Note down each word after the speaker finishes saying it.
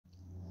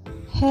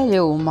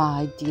Hello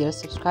my dear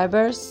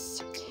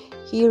subscribers,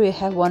 here we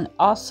have one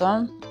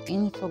awesome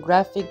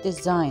infographic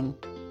design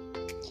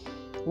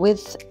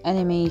with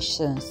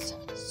animations.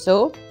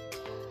 So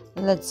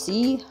let's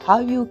see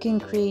how you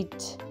can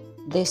create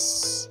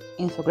this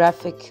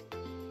infographic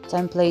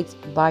template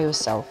by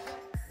yourself.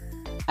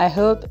 I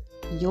hope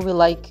you will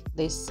like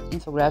this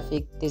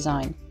infographic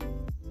design.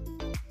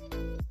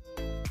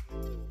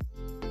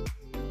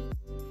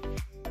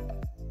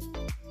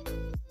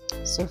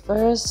 So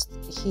first,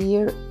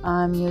 here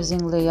I'm using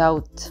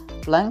layout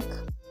blank,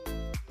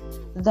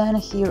 then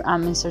here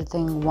I'm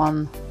inserting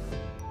one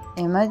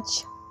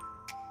image,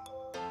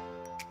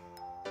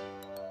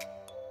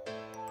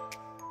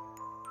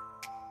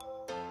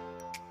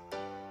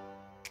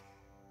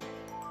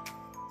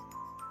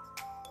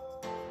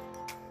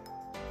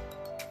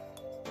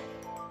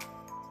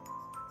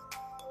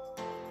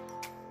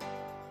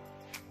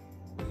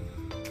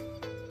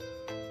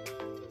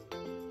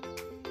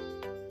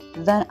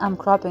 then I'm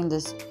cropping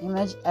this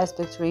image,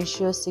 aspect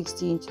ratio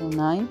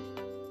 16:9.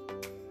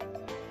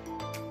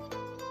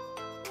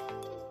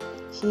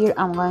 Here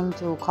I'm going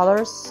to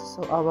colors,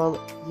 so I will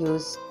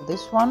use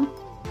this one.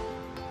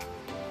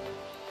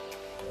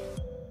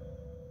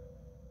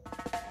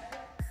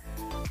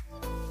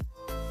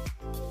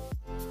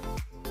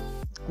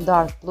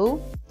 Dark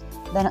blue.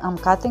 Then I'm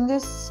cutting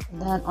this.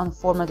 Then on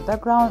format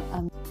background,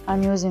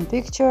 I'm using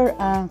picture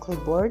and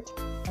clipboard.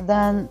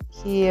 Then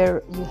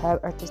here you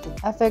have artistic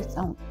effects.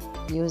 I'm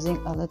using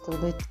a little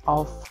bit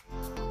of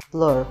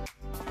blur.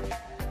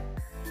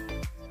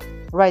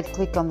 Right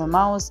click on the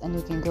mouse and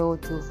you can go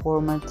to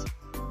format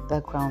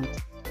background.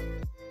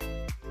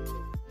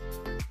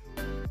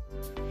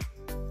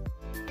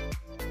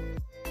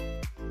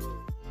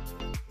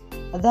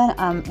 And then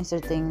I'm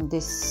inserting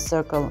this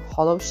circle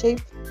hollow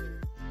shape,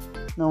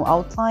 no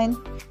outline.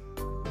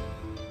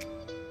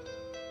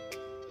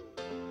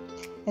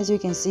 As you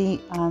can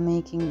see, I'm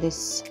making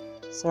this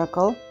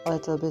circle a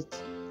little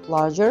bit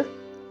larger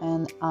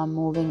and I'm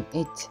moving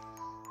it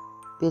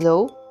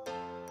below.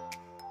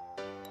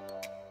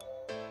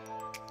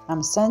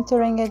 I'm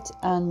centering it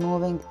and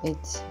moving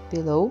it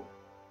below.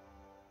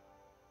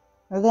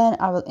 And then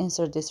I will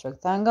insert this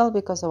rectangle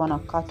because I want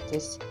to cut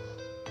this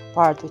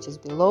part which is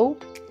below.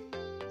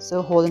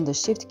 So holding the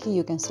shift key,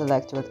 you can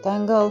select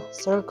rectangle,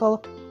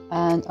 circle,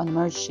 and on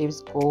merge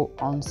shapes go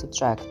on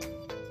subtract.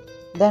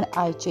 Then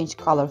I change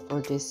color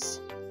for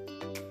this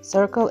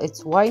circle,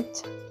 it's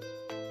white.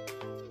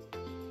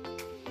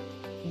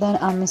 Then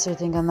I'm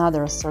inserting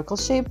another circle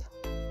shape.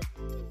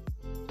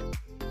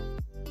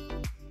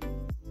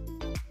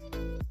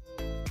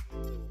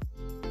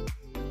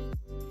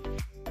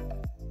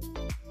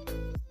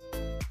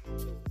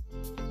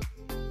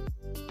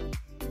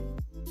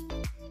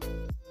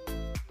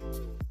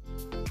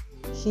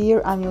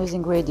 Here I'm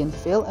using gradient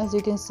fill, as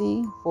you can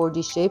see, for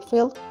the shape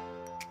fill.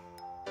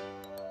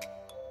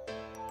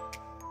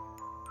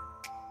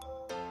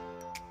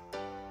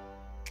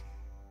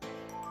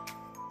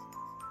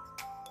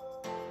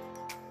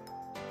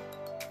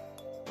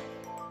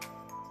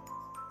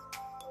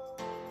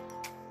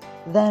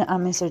 Then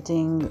I'm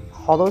inserting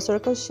hollow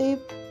circle shape,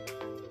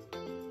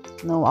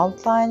 no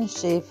outline,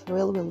 shape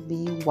fill will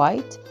be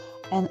white,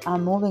 and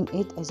I'm moving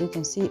it, as you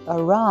can see,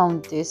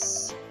 around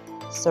this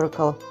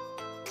circle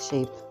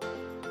shape.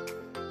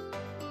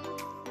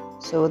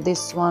 So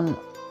this one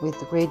with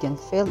the gradient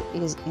fill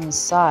is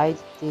inside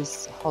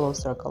this hollow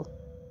circle.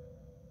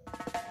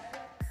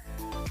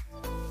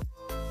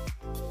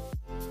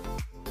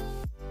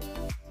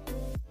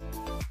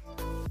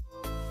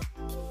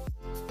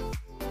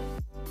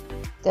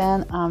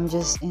 Then I'm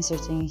just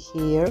inserting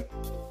here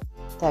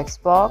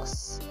text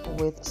box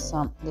with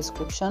some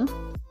description.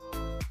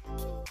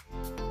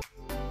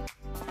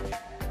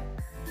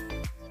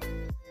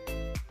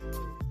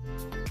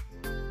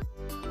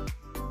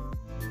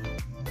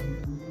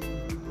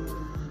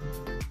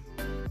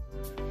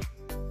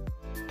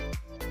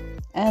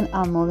 And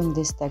I'm moving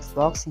this text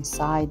box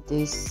inside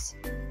this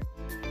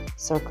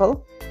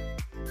circle.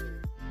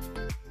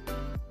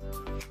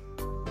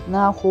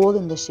 Now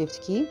holding the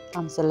shift key,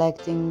 I'm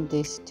selecting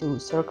these two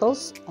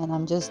circles and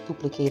I'm just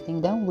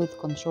duplicating them with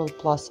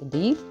Ctrl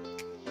D.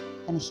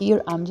 And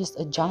here I'm just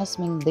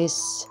adjusting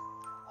this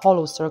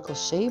hollow circle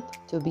shape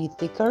to be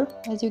thicker,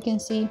 as you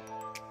can see.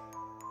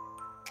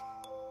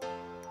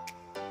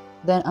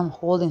 Then I'm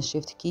holding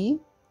shift key,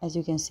 as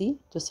you can see,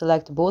 to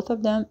select both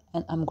of them,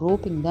 and I'm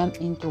grouping them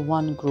into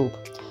one group.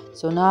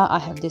 So now I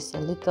have this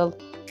little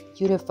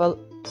beautiful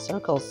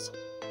circles.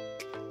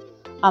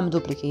 I'm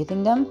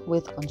duplicating them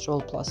with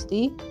Ctrl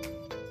D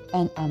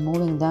and I'm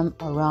moving them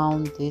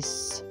around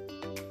this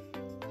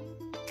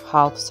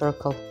half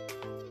circle.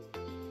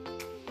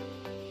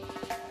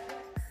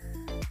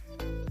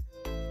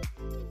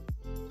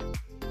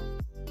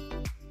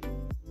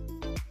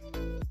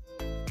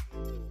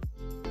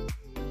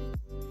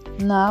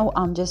 Now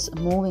I'm just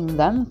moving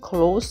them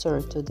closer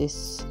to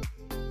this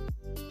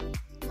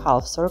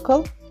half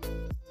circle.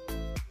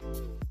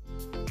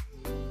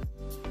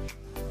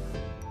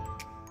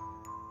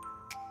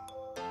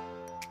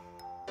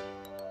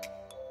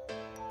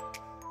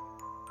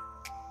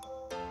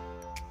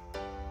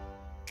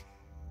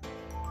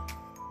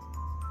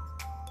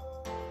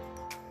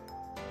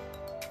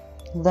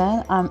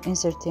 Then I'm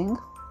inserting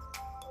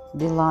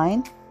the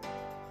line.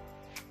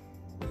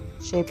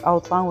 Shape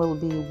outline will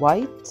be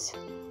white.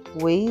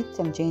 Weight,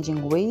 I'm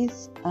changing weight,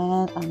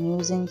 and I'm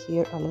using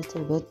here a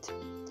little bit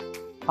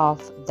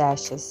of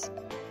dashes.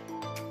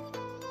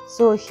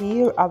 So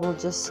here I will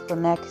just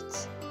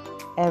connect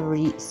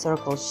every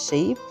circle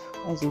shape,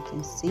 as you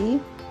can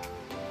see,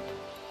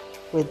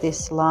 with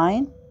this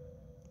line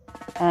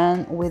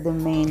and with the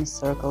main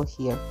circle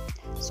here.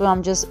 So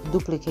I'm just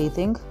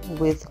duplicating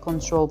with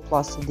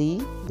Ctrl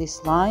D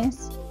these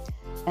lines,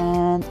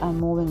 and I'm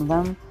moving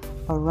them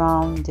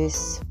around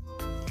this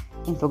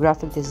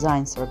infographic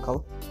design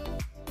circle.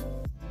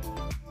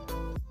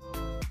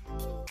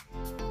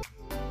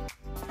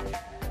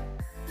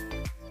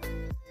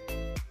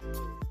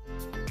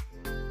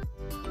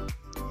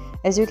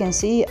 As you can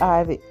see,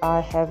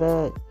 I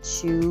have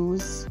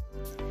choose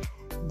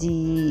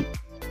the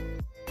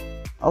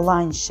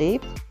line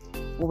shape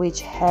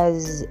which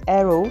has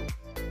arrow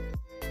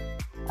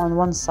on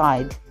one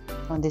side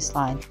on this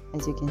line,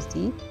 as you can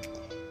see.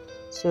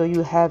 So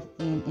you have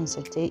in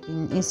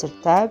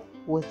insert tab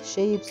with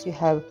shapes, you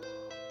have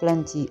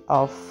plenty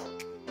of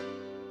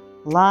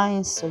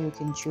lines, so you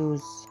can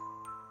choose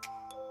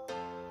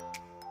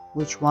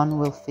which one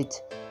will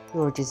fit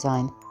your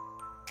design.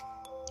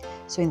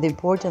 So the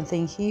important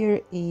thing here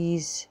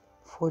is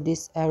for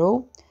this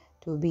arrow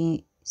to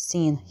be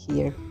seen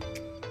here.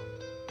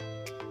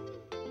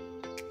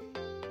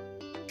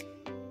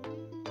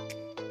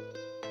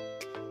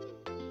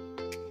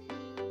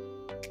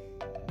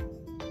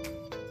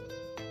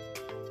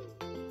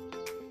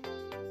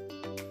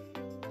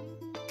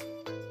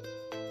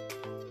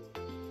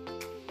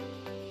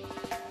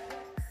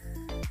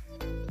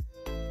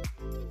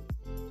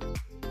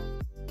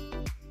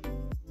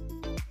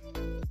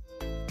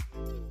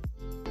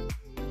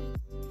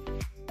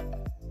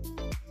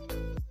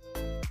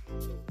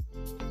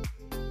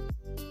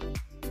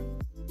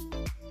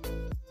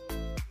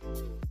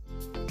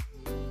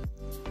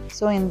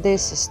 So in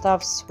this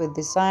stuffs with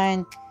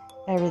design,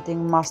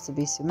 everything must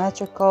be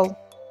symmetrical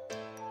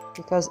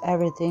because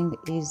everything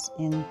is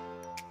in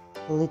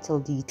little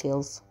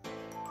details.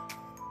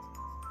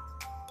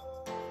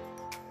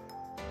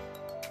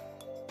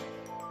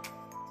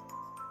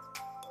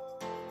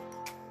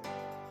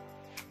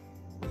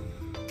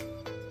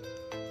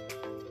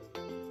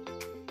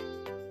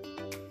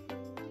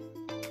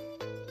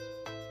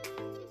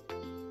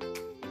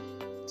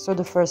 So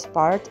the first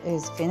part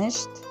is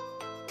finished.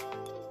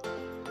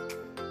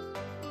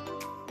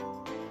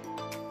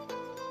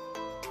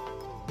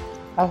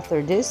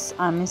 After this,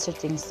 I'm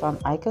inserting some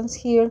icons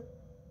here,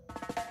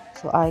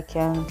 so I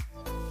can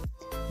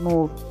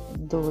move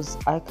those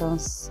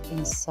icons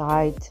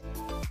inside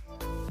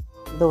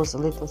those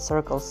little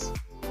circles.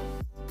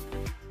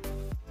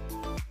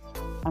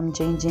 I'm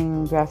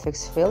changing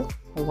graphics fill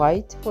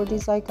white for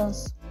these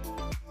icons.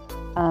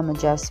 I'm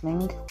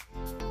adjusting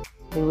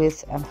the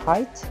width and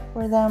height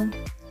for them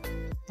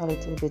a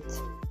little bit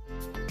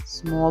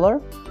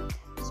smaller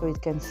so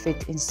it can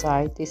fit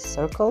inside this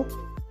circle.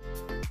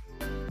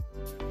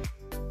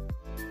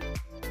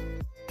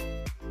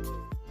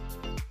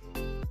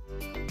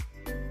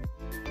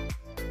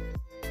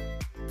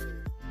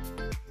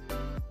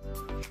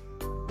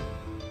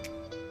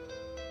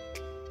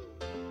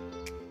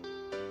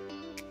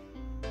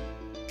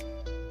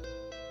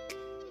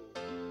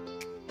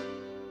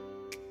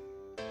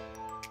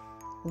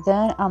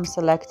 Then I'm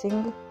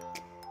selecting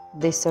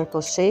the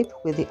circle shape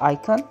with the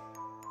icon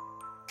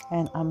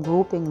and I'm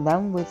grouping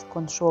them with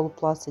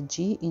Ctrl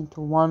G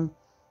into one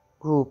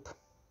group.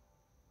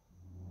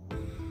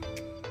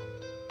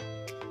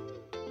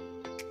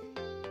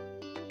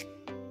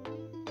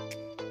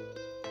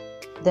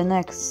 The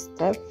next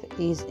step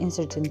is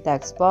inserting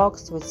text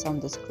box with some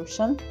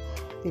description,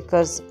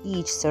 because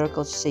each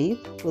circle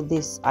shape with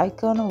this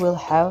icon will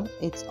have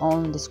its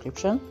own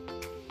description.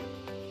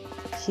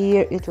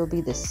 Here it will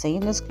be the same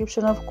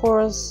description, of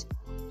course,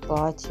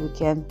 but you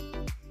can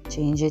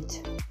change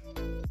it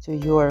to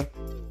your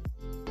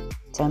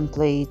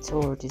template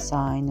or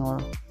design or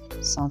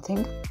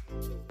something.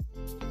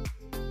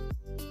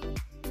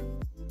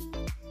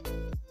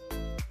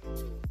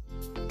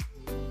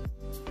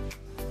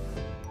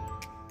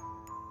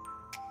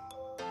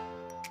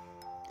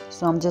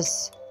 So I'm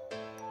just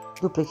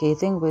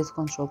duplicating with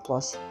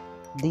Ctrl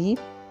D.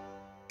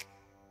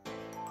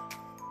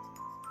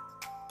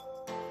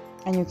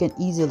 And you can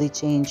easily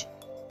change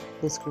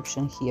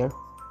description here.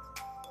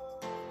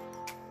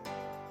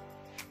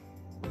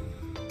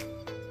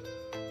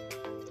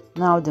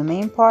 Now the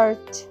main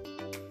part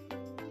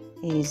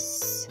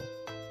is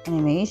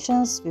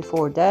animations.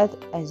 Before that,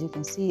 as you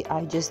can see,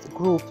 I just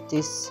grouped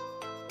this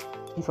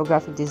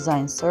infographic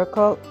design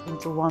circle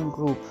into one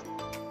group.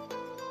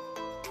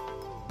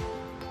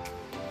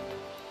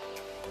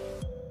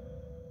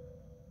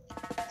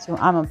 So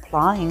I'm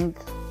applying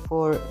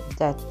for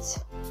that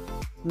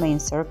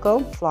main circle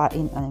fly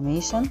in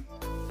animation.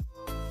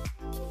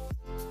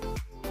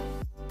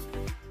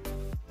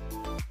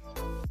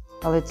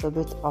 A little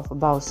bit of a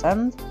bow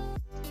sand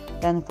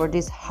Then for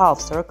this half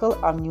circle,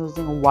 I'm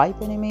using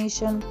wipe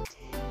animation.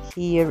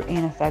 Here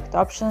in effect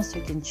options,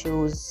 you can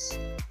choose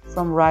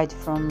from right,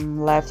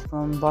 from left,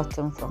 from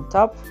bottom, from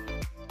top.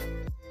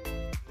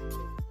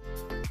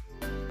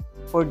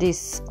 For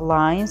these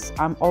lines,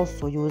 I'm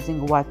also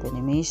using wipe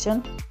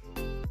animation.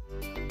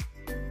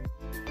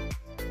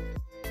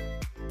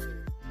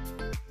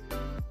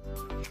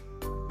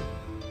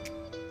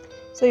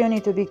 So you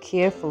need to be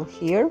careful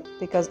here,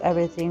 because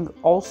everything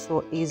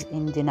also is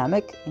in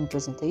dynamic in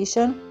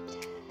presentation.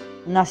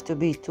 Not to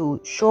be too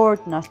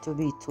short, not to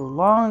be too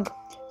long.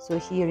 So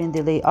here in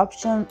delay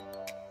option,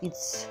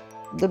 it's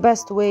the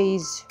best way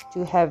is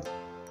to have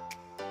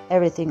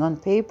everything on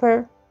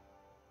paper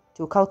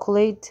to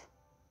calculate,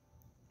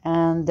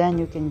 and then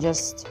you can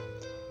just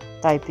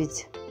type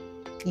it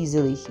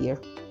easily here.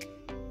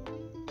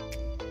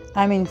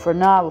 I mean, for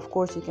now, of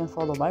course, you can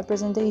follow my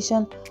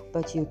presentation,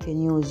 but you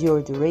can use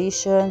your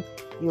duration,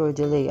 your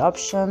delay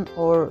option,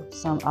 or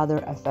some other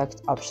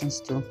effect options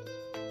too.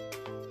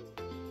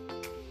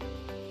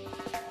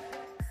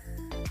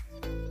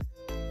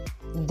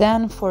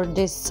 Then for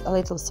these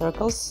little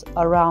circles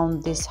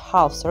around this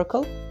half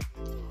circle,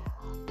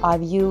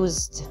 I've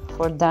used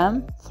for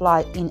them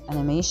fly in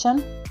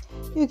animation.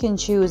 You can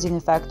choose in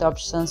effect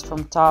options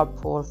from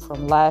top or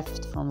from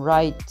left, from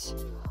right,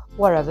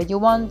 wherever you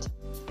want.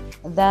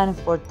 Then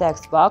for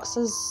text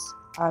boxes,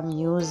 I'm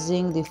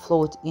using the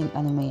float in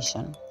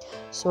animation.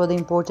 So the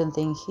important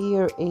thing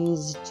here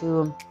is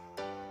to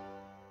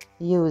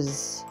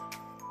use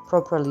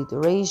properly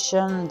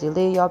duration,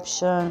 delay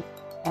option,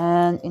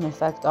 and in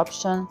effect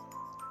option,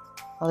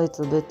 a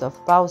little bit of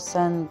pause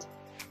send.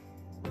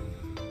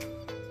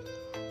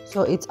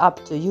 So it's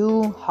up to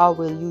you how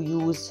will you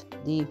use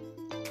the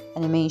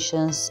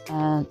animations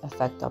and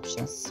effect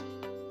options.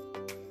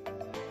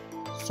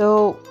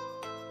 So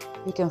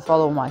you can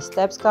follow my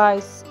steps,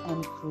 guys,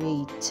 and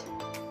create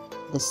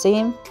the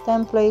same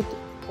template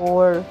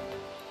or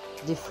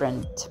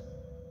different.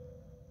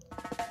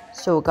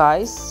 So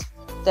guys,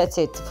 that's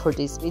it for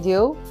this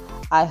video.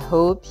 I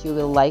hope you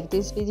will like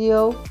this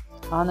video,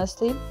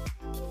 honestly.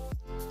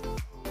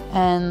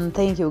 And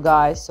thank you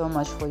guys so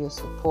much for your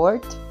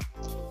support.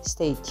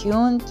 Stay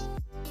tuned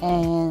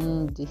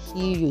and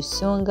hear you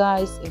soon,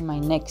 guys, in my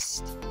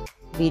next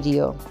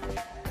video.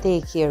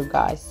 Take care,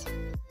 guys.